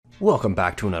Welcome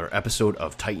back to another episode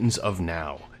of Titans of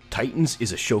Now. Titans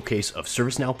is a showcase of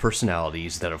ServiceNow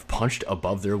personalities that have punched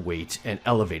above their weight and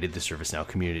elevated the ServiceNow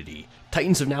community.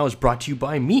 Titans of Now is brought to you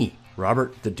by me,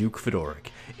 Robert the Duke Fedoric.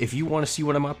 If you want to see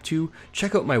what I'm up to,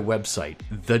 check out my website,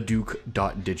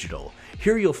 theduke.digital.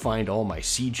 Here you'll find all my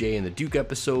CJ and the Duke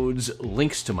episodes,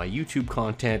 links to my YouTube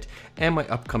content, and my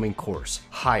upcoming course,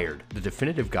 Hired, the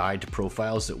definitive guide to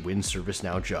profiles that win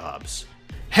ServiceNow jobs.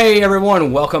 Hey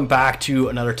everyone, welcome back to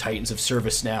another Titans of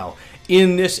ServiceNow.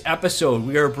 In this episode,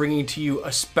 we are bringing to you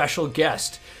a special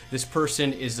guest. This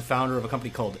person is the founder of a company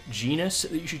called Genus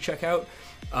that you should check out.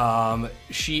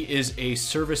 She is a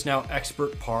ServiceNow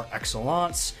expert par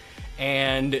excellence,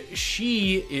 and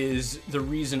she is the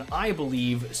reason I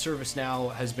believe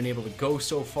ServiceNow has been able to go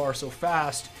so far so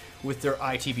fast with their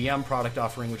ITBM product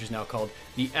offering, which is now called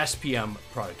the SPM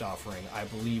product offering. I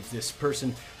believe this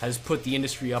person has put the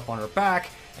industry up on her back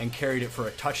and carried it for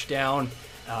a touchdown.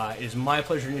 It is my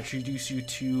pleasure to introduce you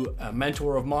to a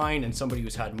mentor of mine and somebody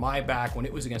who's had my back when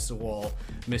it was against the wall,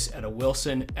 Miss Etta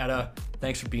Wilson. Etta,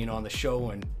 thanks for being on the show,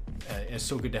 and it's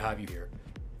so good to have you here.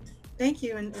 Thank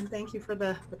you, and thank you for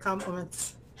the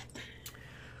compliments.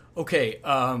 Okay,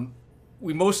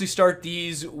 we mostly start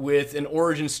these with an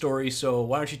origin story, so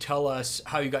why don't you tell us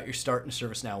how you got your start in the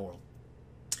ServiceNow world?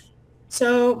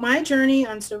 So my journey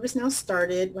on ServiceNow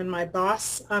started when my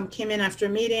boss came in after a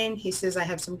meeting. He says, I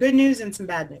have some good news and some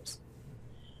bad news.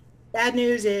 Bad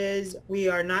news is we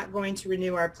are not going to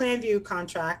renew our PlanView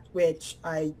contract, which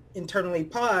I internally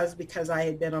paused because I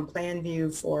had been on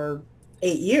PlanView for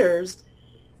 8 years.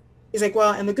 He's like,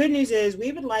 well, and the good news is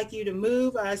we would like you to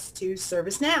move us to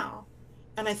ServiceNow.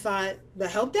 And I thought, the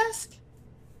help desk?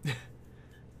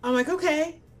 I'm like,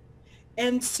 okay.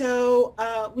 And so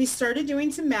we started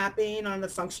doing some mapping on the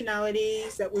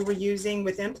functionalities that we were using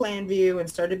within PlanView and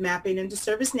started mapping into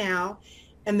ServiceNow.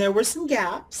 And there were some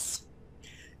gaps.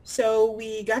 So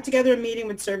we got together a meeting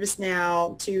with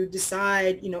ServiceNow to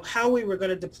decide, how we were going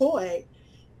to deploy,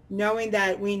 knowing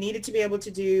that we needed to be able to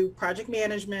do project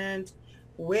management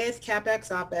with CapEx,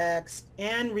 OpEx,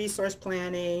 and resource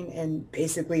planning, and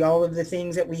basically all of the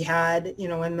things that we had,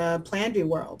 in the PlanView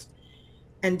world.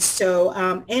 And so,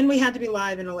 and we had to be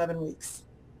live in 11 weeks.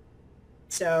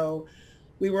 So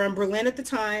we were in Berlin at the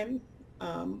time.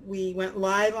 We went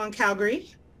live on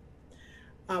Calgary.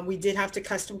 We did have to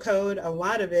custom code a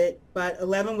lot of it, but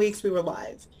 11 weeks we were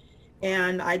live.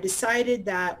 And I decided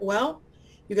that, well,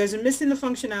 you guys are missing the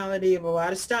functionality of a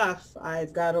lot of stuff.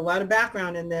 I've got a lot of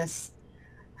background in this.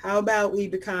 How about we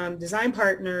become design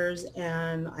partners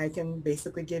and I can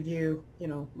basically give you,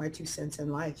 my 2 cents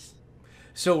in life.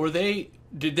 So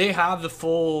did they have the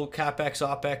full CapEx,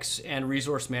 OpEx, and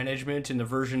resource management in the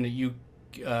version that you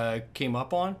came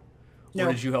up on? No.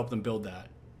 Or did you help them build that?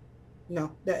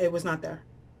 No, it was not there.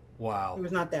 Wow. It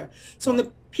was not there. So in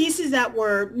the pieces that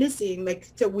were missing,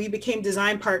 so we became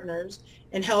design partners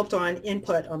and helped on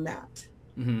input on that.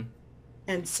 Mm-hmm.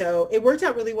 And so it worked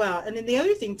out really well. And then the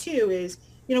other thing too is,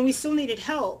 we still needed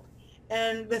help.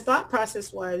 And the thought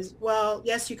process was, well,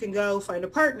 yes, you can go find a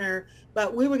partner,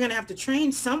 but we were going to have to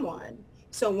train someone.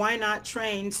 So why not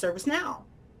train ServiceNow?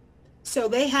 So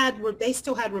they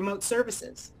still had remote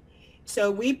services. So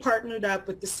we partnered up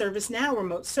with the ServiceNow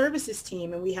remote services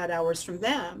team, and we had hours from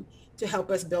them to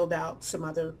help us build out some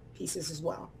other pieces as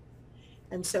well.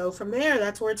 And so from there,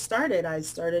 that's where it started. I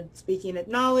started speaking at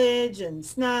Knowledge and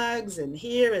Snugs and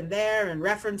here and there and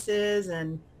references,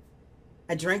 and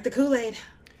I drank the Kool-Aid.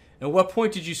 At what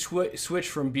point did you switch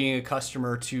from being a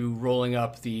customer to rolling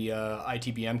up the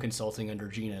ITBM consulting under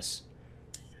Genus?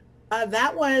 What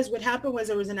happened was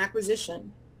there was an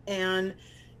acquisition, and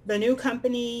the new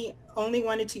company only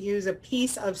wanted to use a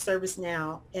piece of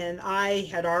ServiceNow, and I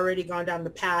had already gone down the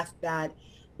path that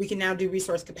we can now do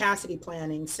resource capacity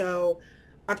planning. So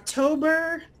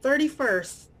October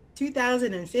 31st,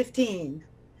 2015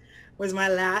 was my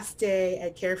last day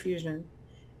at CareFusion.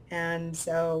 And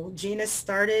so Genus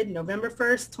started November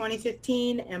 1st,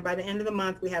 2015, and by the end of the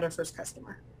month, we had our first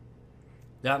customer.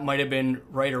 That might have been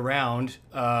right around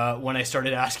when I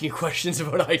started asking questions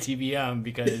about ITBM,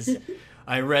 because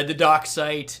I read the doc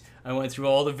site, I went through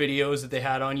all the videos that they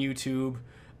had on YouTube,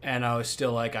 and I was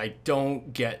still like, I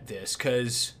don't get this,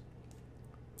 because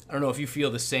I don't know if you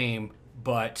feel the same,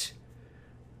 but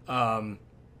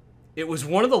it was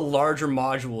one of the larger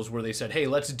modules where they said, hey,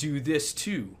 let's do this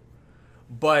too.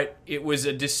 But it was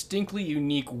a distinctly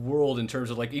unique world in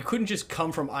terms of, like, you couldn't just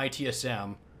come from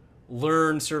ITSM,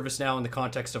 learn ServiceNow in the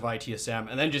context of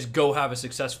ITSM, and then just go have a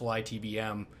successful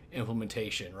ITBM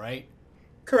implementation, right?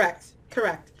 Correct.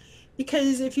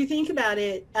 Because if you think about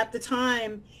it, at the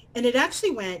time, and it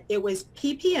was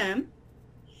PPM,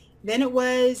 Then it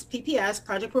was PPS,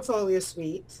 Project Portfolio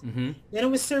Suite. Mm-hmm. Then it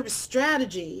was Service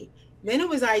Strategy. Then it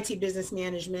was IT Business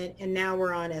Management. And now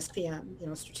we're on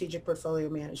SPM, Strategic Portfolio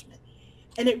Management.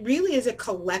 And it really is a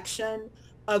collection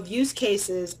of use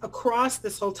cases across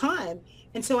this whole time.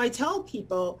 And so I tell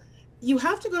people, you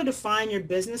have to go define your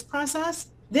business process,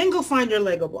 then go find your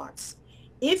Lego blocks.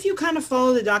 If you kind of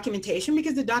follow the documentation,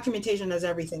 because the documentation has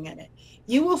everything in it,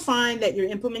 you will find that your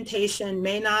implementation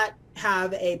may not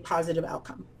have a positive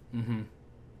outcome. Mm-hmm.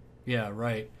 Yeah,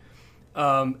 right.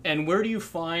 And where do you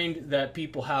find that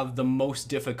people have the most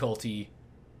difficulty,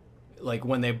 like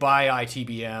when they buy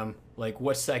ITBM? Like,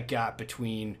 what's that gap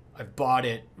between I've bought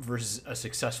it versus a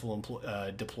successful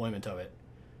deployment of it?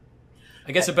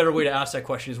 I guess a better way to ask that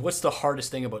question is, what's the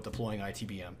hardest thing about deploying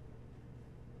ITBM?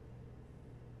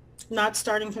 Not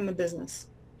starting from the business.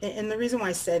 And the reason why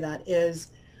I say that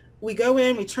is we go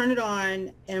in, we turn it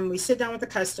on, and we sit down with the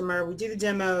customer, we do the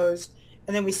demos,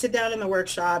 and then we sit down in the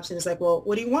workshops, and it's like, well,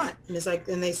 what do you want? And it's like,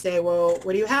 and they say, well,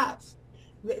 what do you have?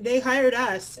 They hired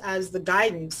us as the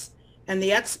guidance and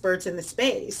the experts in the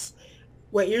space.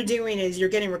 What you're doing is you're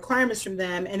getting requirements from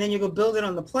them, and then you go build it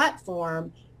on the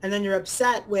platform, and then you're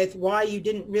upset with why you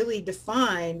didn't really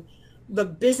define the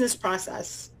business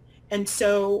process. And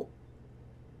so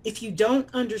if you don't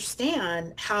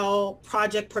understand how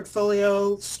project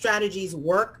portfolio strategies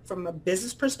work from a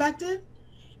business perspective,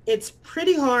 it's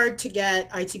pretty hard to get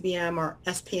ITBM or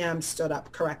SPM stood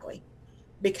up correctly.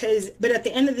 But at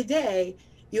the end of the day,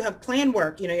 you have planned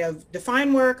work. You have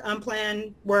defined work,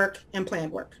 unplanned work, and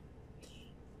planned work.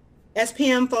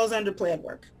 SPM falls under planned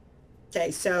work. Okay,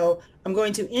 so I'm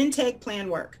going to intake planned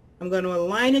work. I'm going to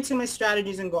align it to my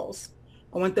strategies and goals.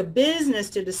 I want the business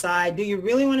to decide, do you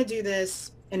really want to do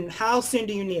this? And how soon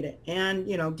do you need it? And,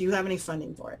 do you have any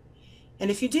funding for it? And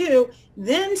if you do,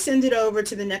 then send it over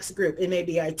to the next group. It may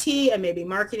be IT, it may be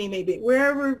marketing, maybe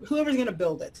whoever's going to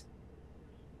build it.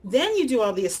 Then you do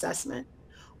all the assessment.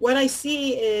 What I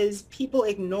see is people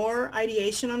ignore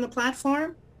ideation on the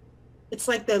platform. It's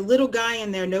like the little guy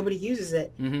in there, nobody uses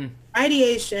it. Mm-hmm.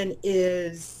 Ideation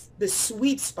is the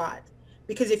sweet spot,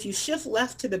 because if you shift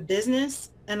left to the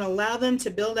business and allow them to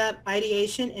build out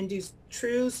ideation and do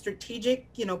true strategic,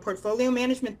 portfolio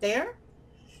management there.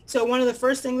 So one of the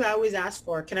first things I always ask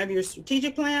for, can I have your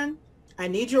strategic plan? I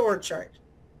need your org chart.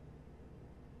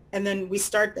 And then we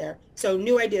start there. So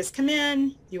new ideas come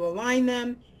in, you align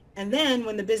them. And then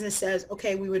when the business says,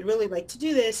 okay, we would really like to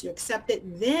do this, you accept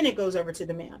it, then it goes over to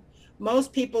demand.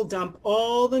 Most people dump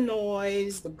all the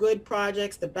noise, the good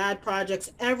projects, the bad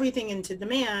projects, everything into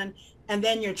demand. And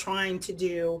then you're trying to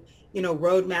do,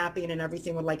 road mapping and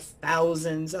everything with like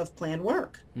thousands of planned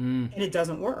work. And it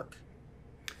doesn't work.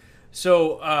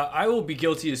 So I will be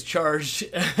guilty as charged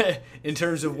in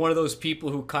terms of one of those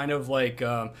people who kind of like,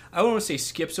 I don't want to say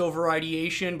skips over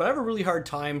ideation, but I have a really hard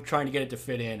time trying to get it to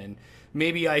fit in. And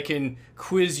maybe I can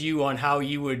quiz you on how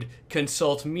you would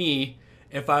consult me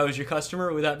if I was your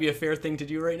customer. Would that be a fair thing to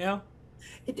do right now?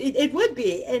 It would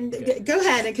be. And okay. Go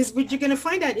ahead, because what you're going to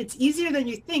find out, it's easier than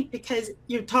you think because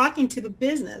you're talking to the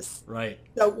business. Right.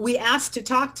 So we asked to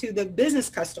talk to the business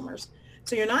customers.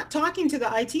 So you're not talking to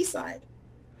the IT side.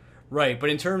 Right. But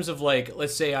in terms of like,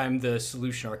 let's say I'm the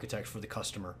solution architect for the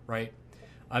customer, right?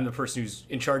 I'm the person who's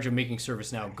in charge of making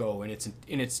ServiceNow go in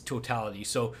its totality.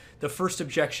 So the first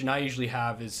objection I usually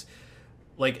have is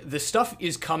like the stuff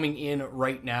is coming in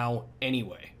right now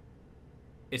anyway.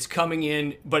 It's coming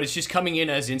in, but it's just coming in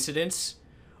as incidents,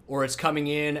 or it's coming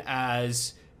in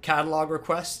as catalog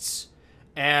requests,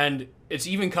 and it's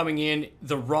even coming in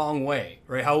the wrong way,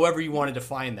 right? However you want to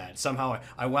define that. Somehow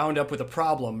I wound up with a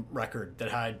problem record that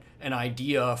had an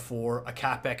idea for a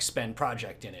CapEx spend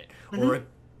project in it, or a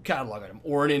catalog item,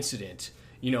 or an incident,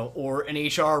 or an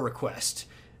HR request.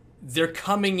 They're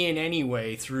coming in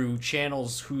anyway through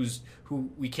channels who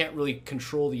we can't really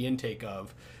control the intake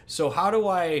of. So how do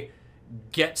I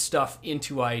get stuff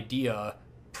into idea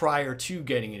prior to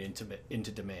getting it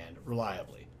into demand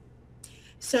reliably?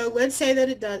 So let's say that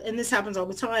it does, and this happens all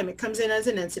the time. It comes in as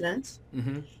an incident.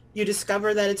 Mm-hmm. You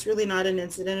discover that it's really not an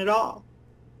incident at all.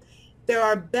 There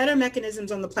are better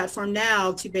mechanisms on the platform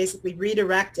now to basically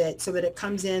redirect it so that it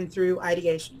comes in through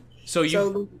ideation. So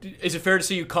is it fair to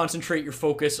say you concentrate your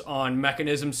focus on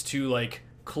mechanisms to like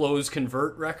close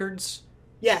convert records?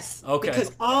 Yes. Okay.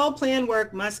 Because all planned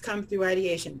work must come through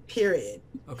ideation, period.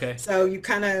 Okay. So you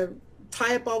kind of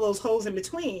tie up all those holes in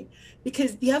between.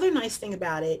 Because the other nice thing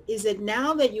about it is that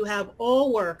now that you have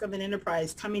all work of an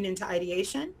enterprise coming into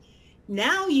ideation,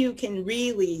 now you can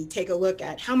really take a look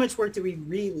at how much work do we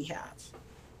really have.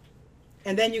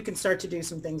 And then you can start to do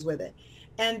some things with it.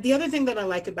 And the other thing that I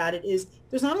like about it is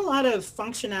there's not a lot of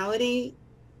functionality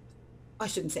I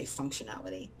shouldn't say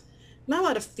functionality, not a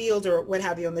lot of fields or what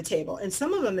have you on the table. And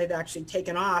some of them they've actually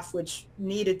taken off, which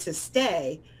needed to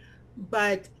stay.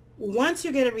 But once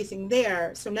you get everything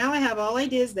there, so now I have all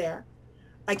ideas there.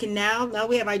 I can now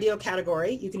we have ideal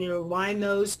category. You can align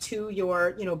those to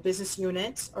your, business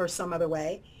units or some other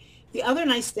way. The other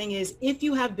nice thing is if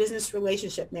you have business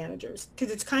relationship managers,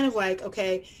 because it's kind of like,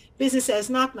 okay, business says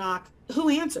knock, knock, who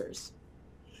answers?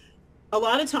 A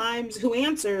lot of times who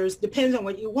answers depends on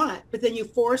what you want, but then you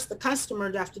force the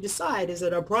customer to have to decide, is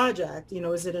it a project?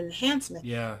 Is it an enhancement?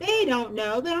 Yeah. They don't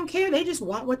know. They don't care. They just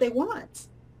want what they want.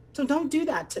 So don't do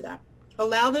that to them.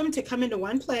 Allow them to come into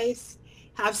one place,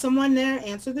 have someone there,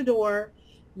 answer the door,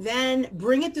 then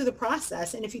bring it through the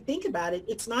process. And if you think about it,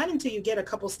 it's not until you get a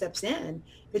couple steps in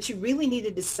that you really need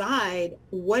to decide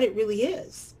what it really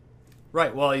is.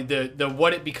 Right. Well, the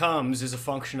what it becomes is a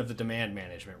function of the demand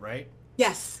management, right?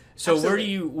 Yes. So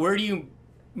absolutely. where do you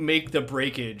make the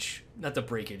breakage? Not the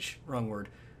breakage, wrong word.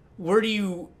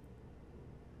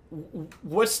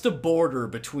 What's the border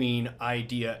between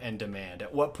idea and demand?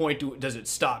 At what point does it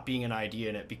stop being an idea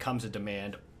and it becomes a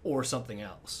demand or something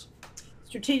else?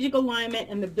 Strategic alignment,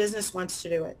 and the business wants to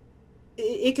do it.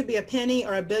 It could be a penny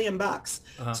or $1 billion.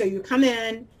 Uh-huh. So you come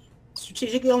in,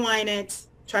 strategically align it,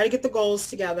 try to get the goals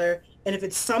together, and if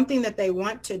it's something that they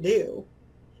want to do,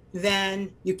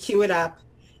 then you queue it up.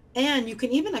 And you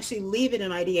can even actually leave it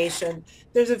in ideation.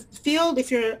 There's a field,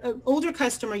 if you're an older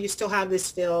customer, you still have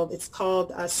this field. It's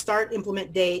called start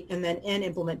implement date and then end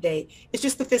implement date. It's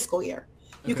just the fiscal year.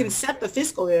 You can set the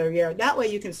fiscal year. That way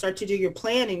you can start to do your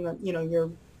planning,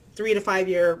 your 3 to 5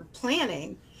 year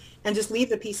planning, and just leave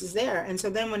the pieces there. And so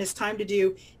then when it's time to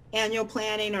do annual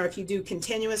planning, or if you do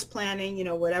continuous planning,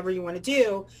 whatever you want to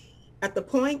do, at the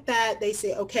point that they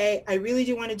say, okay, I really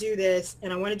do want to do this,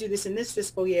 and I want to do this in this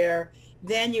fiscal year,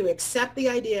 then you accept the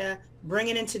idea, bring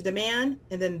it into demand,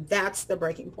 and then that's the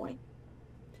breaking point.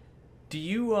 Do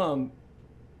you,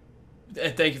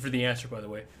 thank you for the answer, by the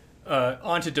way,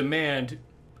 onto demand,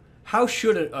 how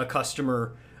should a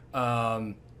customer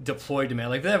deploy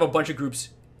demand? Like, if they have a bunch of groups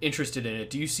interested in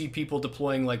it, do you see people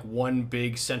deploying like one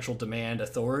big central demand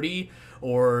authority,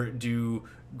 or do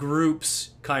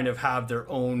groups kind of have their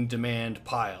own demand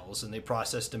piles and they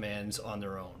process demands on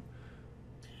their own?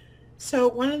 So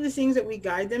one of the things that we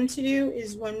guide them to do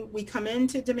is when we come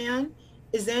into demand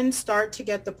is then start to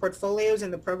get the portfolios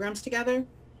and the programs together,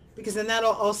 because then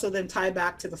that'll also then tie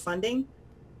back to the funding.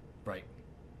 Right.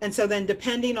 And so then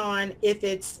depending on if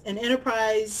it's an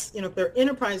enterprise, if they're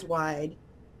enterprise wide,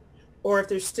 or if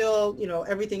they're still,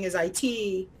 everything is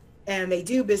IT and they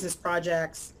do business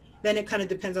projects, then it kind of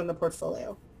depends on the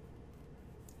portfolio.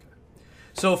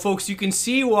 So, folks, you can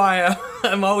see why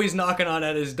I'm always knocking on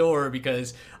at his door,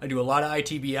 because I do a lot of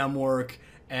ITBM work,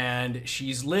 and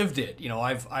she's lived it.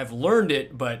 I've learned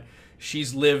it, but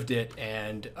she's lived it,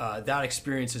 and that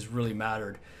experience has really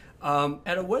mattered.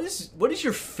 Etta, what is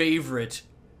your favorite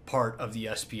part of the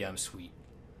SPM suite?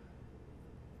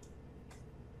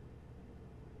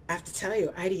 I have to tell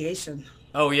you, ideation.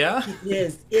 Oh, yeah? It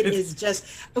is. It is just...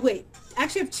 Oh, wait.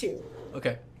 Actually, I have two.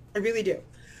 Okay. I really do.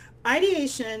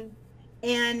 Ideation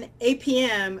and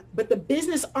APM, but the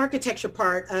business architecture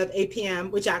part of APM,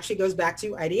 which actually goes back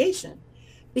to ideation.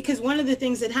 Because one of the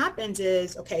things that happens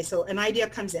is, okay, so an idea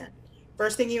comes in.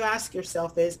 First thing you ask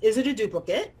yourself is it a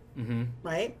duplicate? Mm-hmm.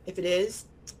 Right? If it is,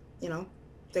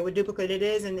 say what duplicate it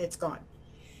is, and it's gone.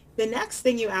 The next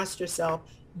thing you ask yourself,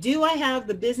 do I have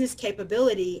the business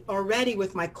capability already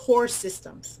with my core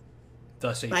systems?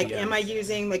 Thus, APM. Like, am I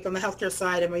using, like on the healthcare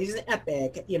side, am I using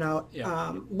Epic,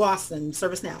 Lawson,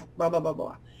 ServiceNow, blah, blah, blah,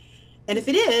 blah. And if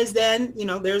it is, then,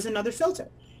 there's another filter.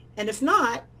 And if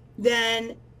not,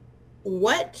 then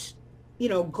what,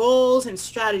 goals and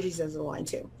strategies does it align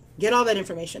to? Get all that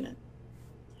information in.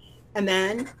 And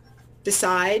then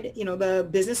decide, the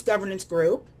business governance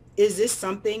group, is this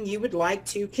something you would like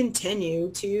to continue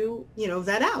to,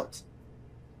 vet out?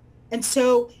 And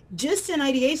so just in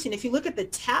ideation, if you look at the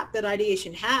tap that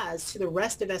ideation has to the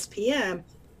rest of SPM,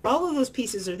 all of those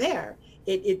pieces are there.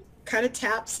 It kind of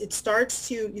taps, it starts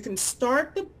to, you can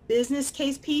start the business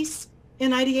case piece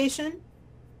in ideation.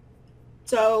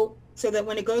 So that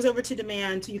when it goes over to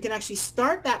demand, you can actually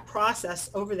start that process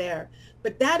over there.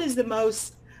 But that is the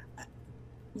most,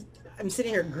 I'm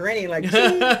sitting here grinning like,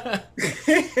 that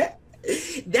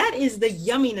is the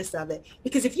yumminess of it.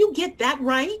 Because if you get that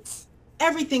right,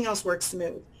 everything else works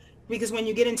smooth. Because when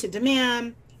you get into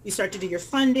demand, you start to do your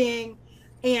funding,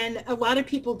 and a lot of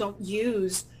people don't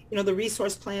use, the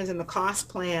resource plans and the cost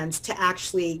plans to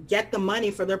actually get the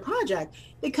money for their project.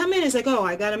 They come in as like, oh,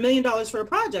 I got $1 million for a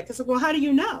project. It's like, well, how do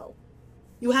you know?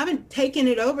 You haven't taken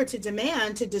it over to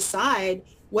demand to decide,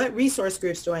 What resource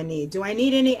groups do I need? Do I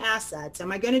need any assets?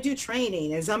 Am I going to do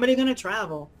training? Is somebody going to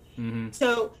travel?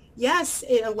 So yes,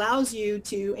 it allows you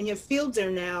to, and your fields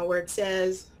are now where it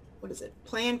says, what is it?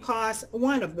 Plan costs,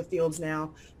 one of the fields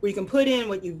now, where you can put in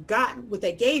what you've got, what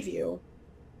they gave you.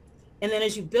 And then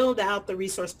as you build out the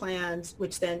resource plans,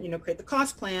 which then, create the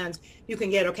cost plans, you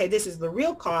can get, okay, this is the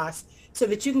real cost, so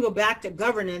that you can go back to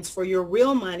governance for your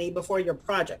real money before your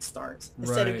project starts,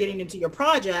 instead of getting into your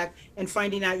project and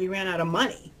finding out you ran out of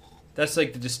money. That's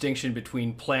like the distinction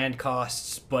between planned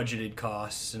costs, budgeted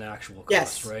costs, and actual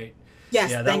costs, right?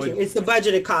 Yes, yeah, thank you. It's the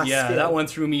budgeted costs. Yeah, too. That one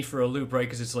threw me for a loop, right?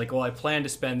 Because it's like, well, I plan to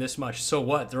spend this much. So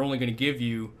what? They're only going to give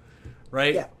you,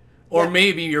 right? Yeah. Or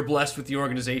maybe you're blessed with the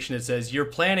organization that says you're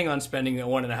planning on spending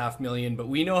 $1.5 million, but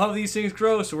we know how these things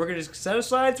grow, so we're going to set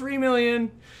aside $3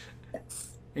 million. Yes.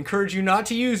 Encourage you not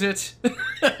to use it.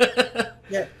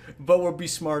 Yeah. But we'll be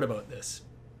smart about this.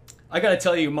 I got to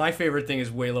tell you, my favorite thing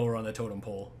is way lower on the totem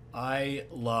pole. I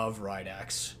love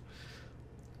Ridex.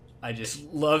 I just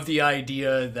love the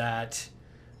idea that,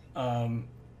 if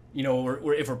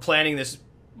we're planning this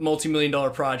multi-million-dollar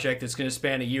project that's going to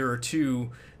span a year or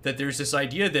two, that there's this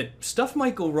idea that stuff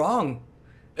might go wrong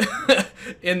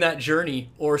in that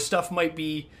journey, or stuff might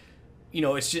be,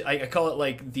 it's just, I call it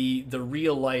like the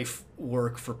real life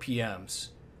work for PMs.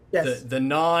 Yes. The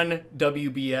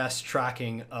non-WBS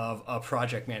tracking of a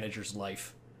project manager's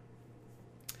life.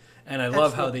 And I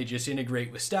love how they just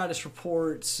integrate with status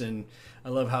reports, and I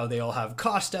love how they all have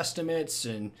cost estimates,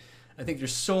 and I think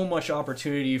there's so much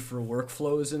opportunity for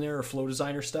workflows in there, or flow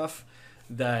designer stuff,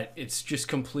 that it's just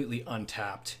completely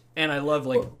untapped. And I love,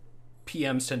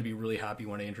 PMs tend to be really happy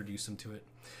when I introduce them to it.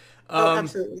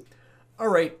 Absolutely. All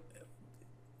right.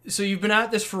 So you've been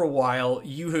at this for a while.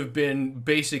 You have been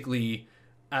basically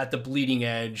at the bleeding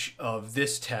edge of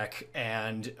this tech,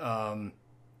 and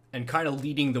kind of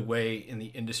leading the way in the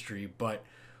industry. But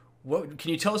can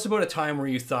you tell us about a time where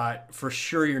you thought for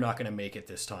sure you're not going to make it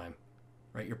this time,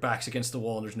 right? Your back's against the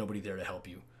wall and there's nobody there to help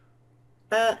you.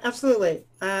 Absolutely.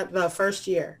 The first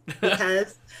year,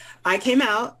 because I came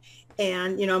out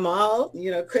and, I'm all,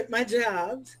 quit my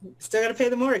job, still got to pay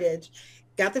the mortgage,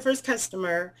 got the first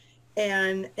customer,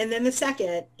 and then the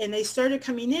second, and they started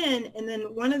coming in. And then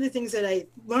one of the things that I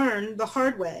learned the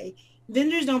hard way,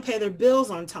 vendors don't pay their bills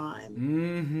on time.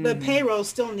 Mm-hmm. The payroll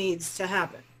still needs to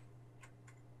happen.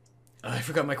 I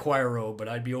forgot my choir robe, but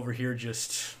I'd be over here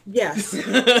just... Yes.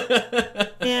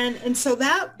 and so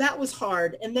that was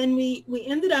hard. And then we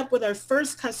ended up with our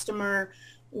first customer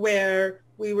where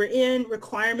we were in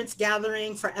requirements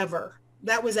gathering forever.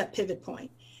 That was at Pivot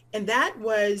Point. And that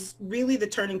was really the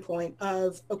turning point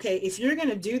of, okay, if you're going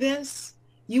to do this,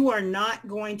 you are not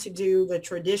going to do the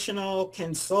traditional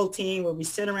consulting where we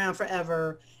sit around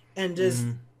forever and just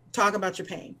talk about your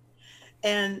pain.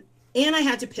 And I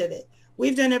had to pivot.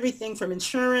 We've done everything from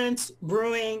insurance,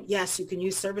 brewing. Yes, you can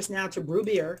use ServiceNow to brew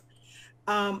beer.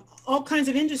 All kinds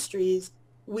of industries.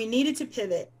 We needed to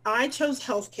pivot. I chose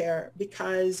healthcare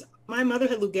because my mother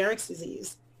had Lou Gehrig's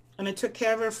disease, and I took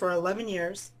care of her for 11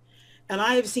 years. And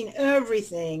I have seen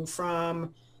everything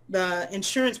from the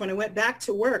insurance. When I went back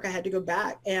to work, I had to go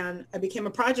back, and I became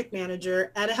a project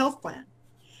manager at a health plan.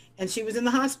 And she was in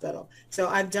the hospital. So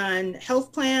I've done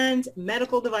health plans,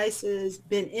 medical devices,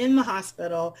 been in the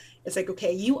hospital. It's like,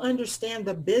 okay, you understand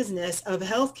the business of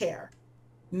healthcare.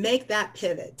 Make that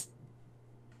pivot.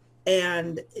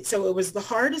 And so it was the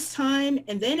hardest time.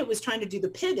 And then it was trying to do the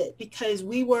pivot because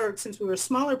since we were a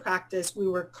smaller practice, we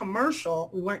were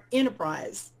commercial, we weren't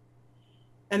enterprise.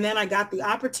 And then I got the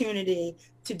opportunity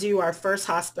to do our first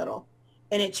hospital,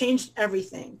 and it changed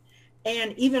everything.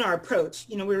 And even our approach,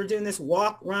 we were doing this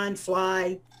walk, run,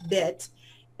 fly bit.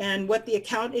 And what the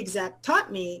account exec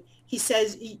taught me, he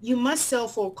says, you must sell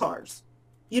full cars.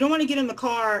 You don't want to get in the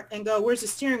car and go, where's the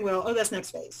steering wheel? Oh, that's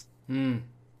next phase.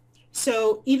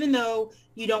 So even though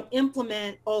you don't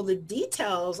implement all the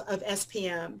details of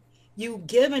SPM, you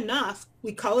give enough.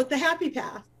 We call it the happy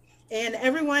path. And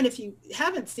everyone, if you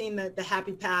haven't seen the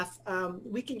happy path,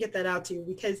 we can get that out to you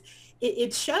because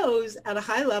it shows at a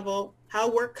high level how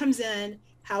work comes in,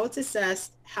 how it's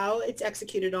assessed, how it's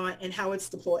executed on, and how it's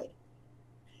deployed.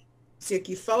 So if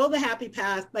you follow the happy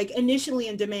path, like initially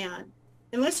in demand,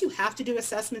 unless you have to do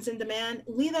assessments in demand,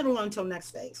 leave that alone until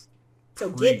next phase. So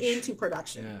get into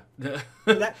production.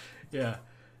 Yeah. Yeah.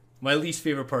 My least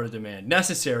favorite part of demand.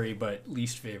 Necessary, but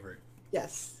least favorite.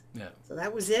 Yes. Yeah. So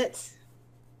that was it.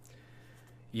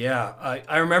 Yeah.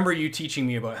 I remember you teaching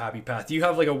me about Happy Path. Do you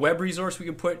have like a web resource we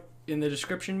can put in the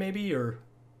description maybe, or?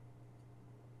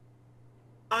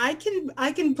 I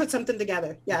can put something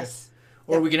together. Yes. Okay.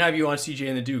 Or we can have you on CJ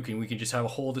and the Duke, and we can just have a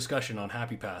whole discussion on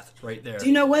Happy Path right there. Do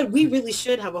you know what? We really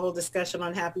should have a whole discussion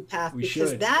on Happy Path,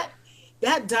 because should.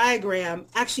 that diagram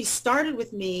actually started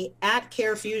with me at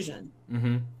CareFusion.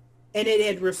 Mm-hmm. And it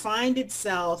had refined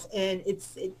itself, and it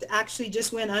actually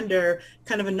just went under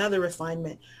kind of another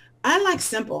refinement. I like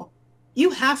simple.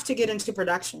 You have to get into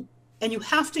production, and you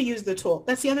have to use the tool.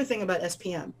 That's the other thing about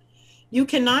SPM. You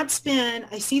cannot spend,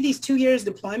 I see these 2 years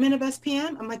deployment of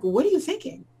SPM. I'm like, what are you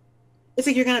thinking? It's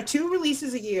like you're going to have 2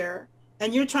 releases a year,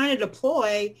 and you're trying to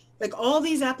deploy like all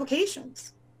these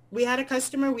applications. We had a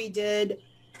customer, we did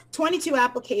 22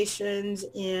 applications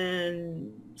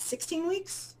in 16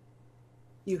 weeks.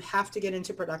 You have to get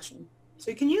into production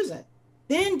so you can use it.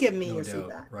 Then give me your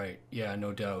feedback. Right. Yeah,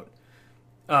 no doubt.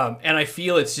 And I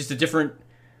feel it's just a different,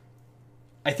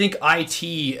 I think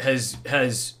IT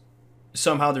has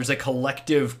somehow, there's a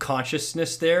collective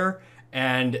consciousness there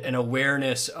and an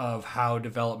awareness of how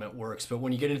development works. But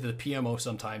when you get into the PMO,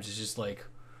 sometimes it's just like,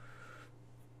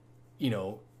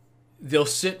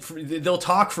 they'll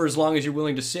talk for as long as you're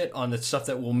willing to sit on the stuff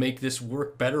that will make this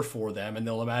work better for them, and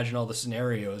they'll imagine all the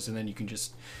scenarios, and then you can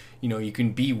just, you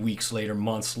can be weeks later,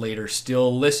 months later,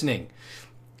 still listening.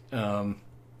 So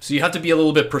you have to be a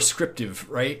little bit prescriptive,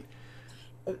 right?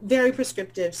 Very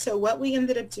prescriptive. So what we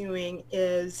ended up doing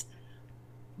is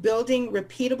building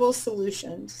repeatable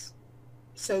solutions.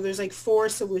 So there's like 4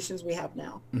 solutions we have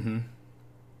now. Mm-hmm.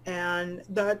 And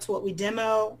that's what we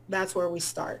demo. That's where we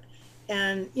start.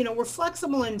 And, we're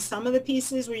flexible in some of the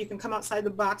pieces where you can come outside the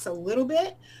box a little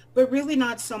bit, but really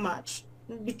not so much,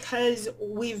 because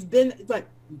we've been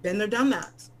there, done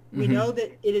that. Mm-hmm. We know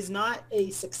that it is not a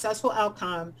successful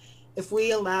outcome if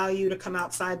we allow you to come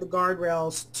outside the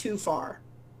guardrails too far.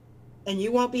 And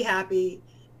you won't be happy,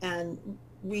 and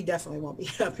we definitely won't be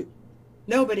happy.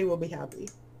 Nobody will be happy.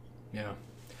 Yeah.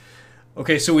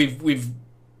 Okay, so we've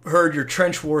heard your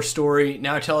trench war story.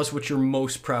 Now tell us what you're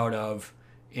most proud of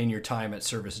in your time at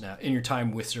ServiceNow, in your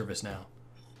time with ServiceNow.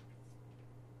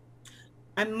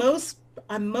 I'm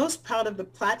most proud of the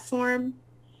platform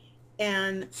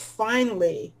and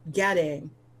finally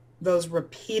getting those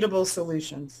repeatable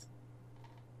solutions.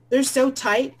 They're so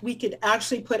tight, we could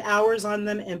actually put hours on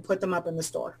them and put them up in the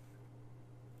store.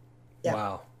 Yeah.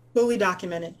 Wow. Fully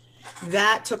documented.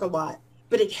 That took a lot,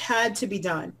 but it had to be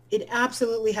done. It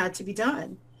absolutely had to be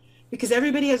done, because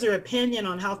everybody has their opinion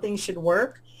on how things should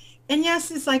work. And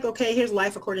yes, it's like, okay, here's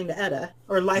life according to Etta,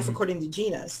 or life mm-hmm. according to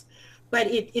Genus. But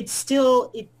it's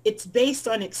still based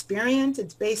on experience.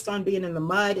 It's based on being in the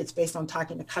mud. It's based on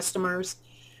talking to customers.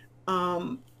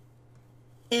 And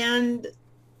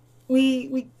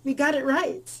we got it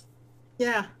right.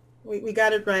 Yeah, we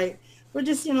got it right. We're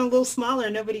just, a little smaller.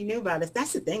 Nobody knew about us.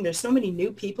 That's the thing. There's so many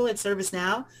new people at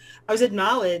ServiceNow. I was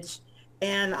acknowledged,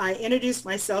 and I introduced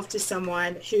myself to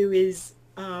someone who is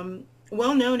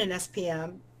well known in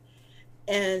SPM.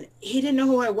 And he didn't know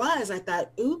who I was. I thought,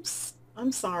 oops,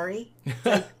 I'm sorry.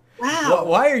 Like, wow.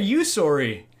 Why are you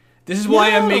sorry? This is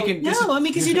why I'm making...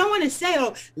 because you don't want to say,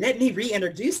 let me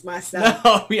reintroduce myself.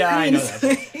 No, yeah, I know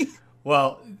that.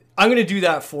 Well, I'm going to do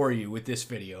that for you with this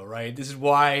video, right? This is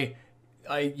why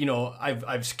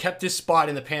I've kept this spot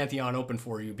in the Pantheon open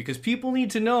for you, because people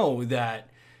need to know that,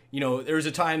 there was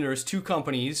a time there was 2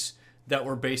 companies that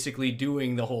were basically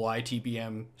doing the whole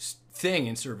ITBM thing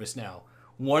in ServiceNow.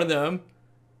 One of them,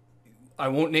 I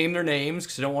won't name their names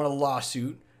because I don't want a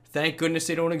lawsuit. Thank goodness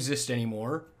they don't exist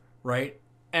anymore, right?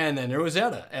 And then there was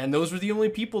Etta, and those were the only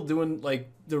people doing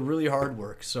the really hard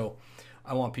work. So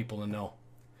I want people to know.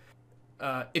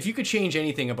 If you could change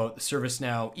anything about the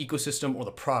ServiceNow ecosystem or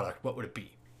the product, what would it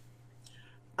be?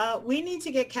 We need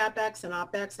to get CapEx and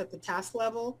OpEx at the task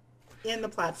level in the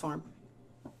platform.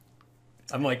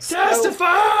 I'm like, testify!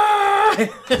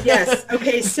 Yes.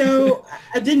 Okay. So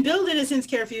I've been building it since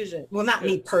CareFusion. Well, not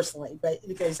me personally, but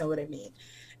you guys know what I mean.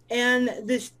 And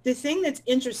the thing that's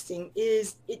interesting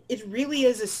is it really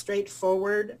is a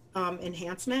straightforward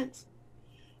enhancement,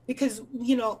 because,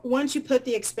 once you put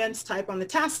the expense type on the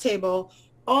task table,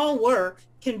 all work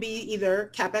can be either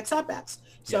CapEx, OpEx.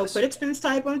 So yes. Put expense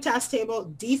type on the task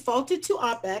table, default it to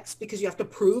OpEx because you have to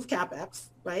prove CapEx,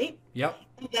 right? Yep.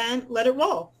 And then let it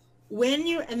roll.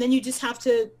 And then you just have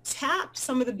to tap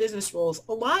some of the business rules.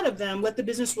 A lot of them, let the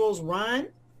business rules run,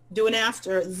 do an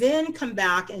after, then come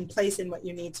back and place in what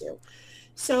you need to.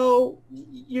 So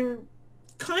you're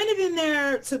kind of in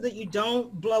there so that you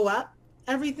don't blow up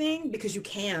everything, because you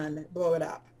can blow it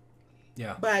up.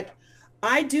 Yeah. But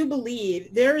I do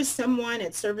believe there is someone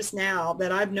at ServiceNow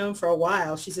that I've known for a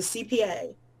while. She's a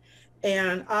CPA.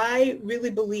 And I really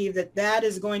believe that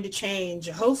is going to change,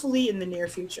 hopefully in the near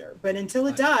future. But until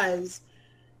it does,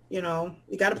 you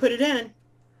got to put it in.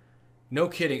 No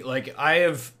kidding. Like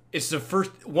it's the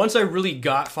first, once I really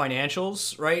got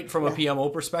financials, right, from a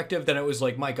PMO perspective, then it was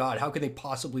like, my God, how could they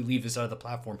possibly leave this out of the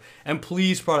platform? And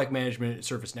please, product management at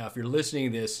ServiceNow, if you're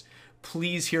listening to this,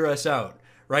 please hear us out,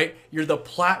 right? You're the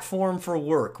platform for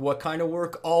work. What kind of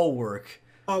work? All work.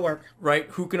 All work. Right?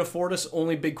 Who can afford us?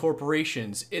 Only big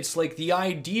corporations. It's like the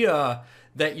idea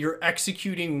that you're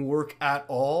executing work at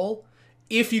all,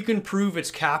 if you can prove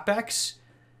it's CapEx,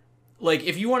 like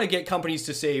if you want to get companies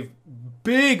to save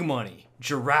big money,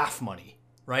 giraffe money,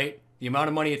 right? The amount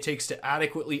of money it takes to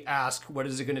adequately ask, what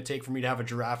is it going to take for me to have a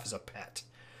giraffe as a pet?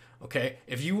 Okay.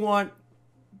 If you want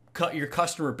your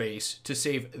customer base to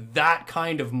save that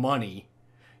kind of money,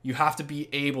 you have to be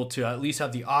able to at least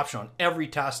have the option on every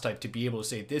task type to be able to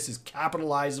say, this is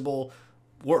capitalizable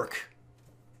work.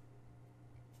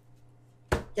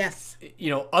 Yes.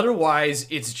 Otherwise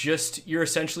it's just, you're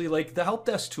essentially like the help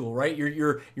desk tool, right?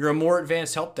 You're a more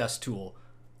advanced help desk tool,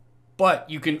 but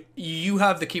you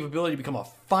have the capability to become a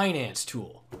finance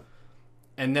tool.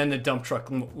 And then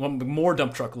more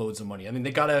dump truck loads of money. I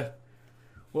mean,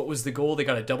 what was the goal? They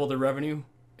got to double their revenue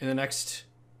in the next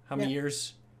how many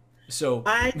years? So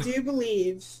I do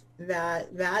believe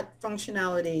that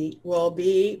functionality will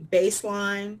be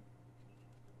baseline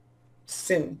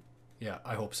soon. Yeah,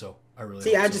 I hope so. I really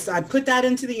See, hope so. I put that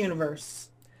into the universe.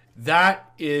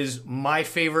 That is my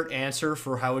favorite answer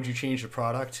for how would you change the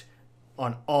product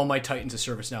on all my Titans of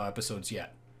ServiceNow episodes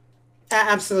yet.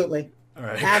 Absolutely. All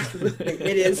right. Absolutely.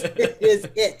 It is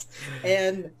it.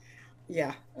 And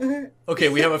yeah. Okay,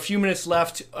 we have a few minutes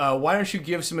left. Why don't you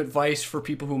give some advice for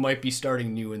people who might be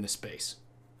starting new in the space?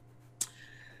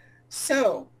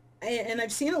 So, and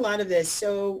I've seen a lot of this.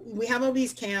 So we have all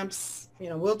these camps,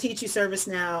 we'll teach you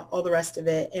ServiceNow, all the rest of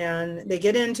it. And they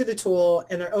get into the tool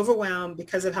and they're overwhelmed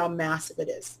because of how massive it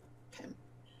is. Okay.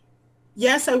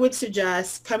 Yes, I would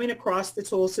suggest coming across the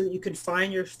tool so that you can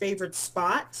find your favorite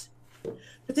spot,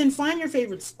 but then find your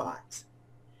favorite spot.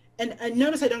 And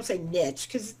notice I don't say niche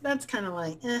because that's kind of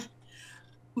like,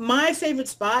 My favorite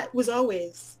spot was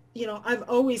always, I've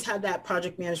always had that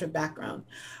project management background.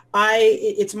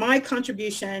 It's my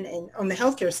contribution, and on the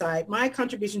healthcare side, my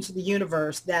contribution to the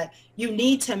universe that you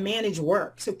need to manage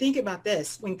work. So think about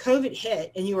this. When COVID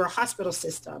hit and you were a hospital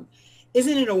system,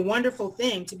 isn't it a wonderful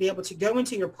thing to be able to go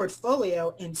into your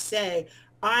portfolio and say,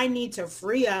 I need to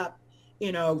free up,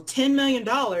 $10 million.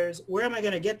 Where am I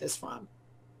going to get this from?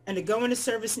 And to go into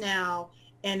ServiceNow,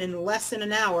 and in less than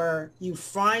an hour, you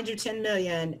find your 10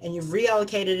 million and you've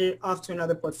reallocated it off to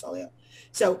another portfolio.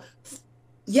 So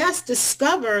yes,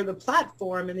 discover the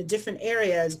platform in the different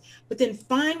areas, but then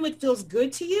find what feels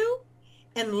good to you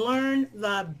and learn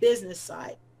the business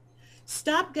side.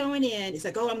 Stop going in. It's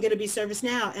like, I'm going to be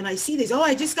ServiceNow. And I see these,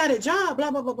 I just got a job,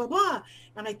 blah, blah, blah, blah, blah.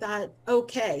 And I thought,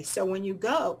 okay, so when you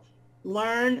go,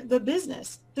 learn the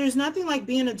business. There's nothing like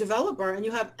being a developer and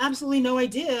you have absolutely no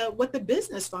idea what the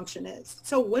business function is.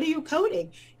 So what are you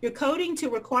coding? You're coding to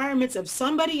requirements of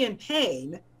somebody in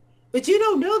pain, but you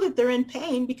don't know that they're in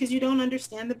pain because you don't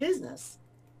understand the business.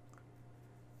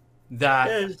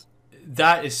 That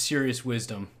is serious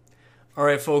wisdom. All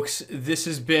right, folks, this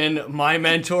has been my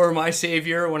mentor, my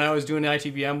savior when I was doing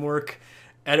ITBM work,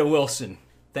 Etta Wilson.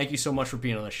 Thank you so much for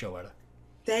being on the show, Etta.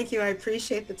 Thank you. I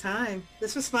appreciate the time.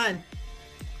 This was fun.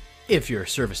 If you're a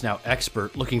ServiceNow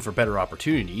expert looking for better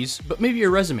opportunities, but maybe your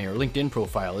resume or LinkedIn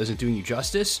profile isn't doing you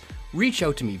justice, reach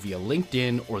out to me via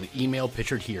LinkedIn or the email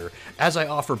pictured here, as I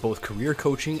offer both career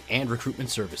coaching and recruitment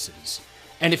services.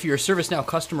 And if you're a ServiceNow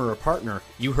customer or partner,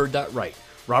 you heard that right.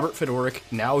 Robert Fedoruk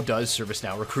now does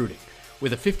ServiceNow recruiting.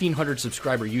 With a 1,500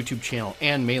 subscriber YouTube channel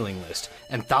and mailing list,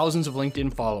 and thousands of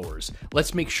LinkedIn followers,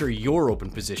 let's make sure your open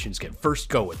positions get first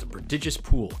go at the prodigious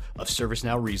pool of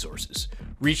ServiceNow resources.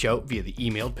 Reach out via the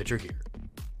email pictured here.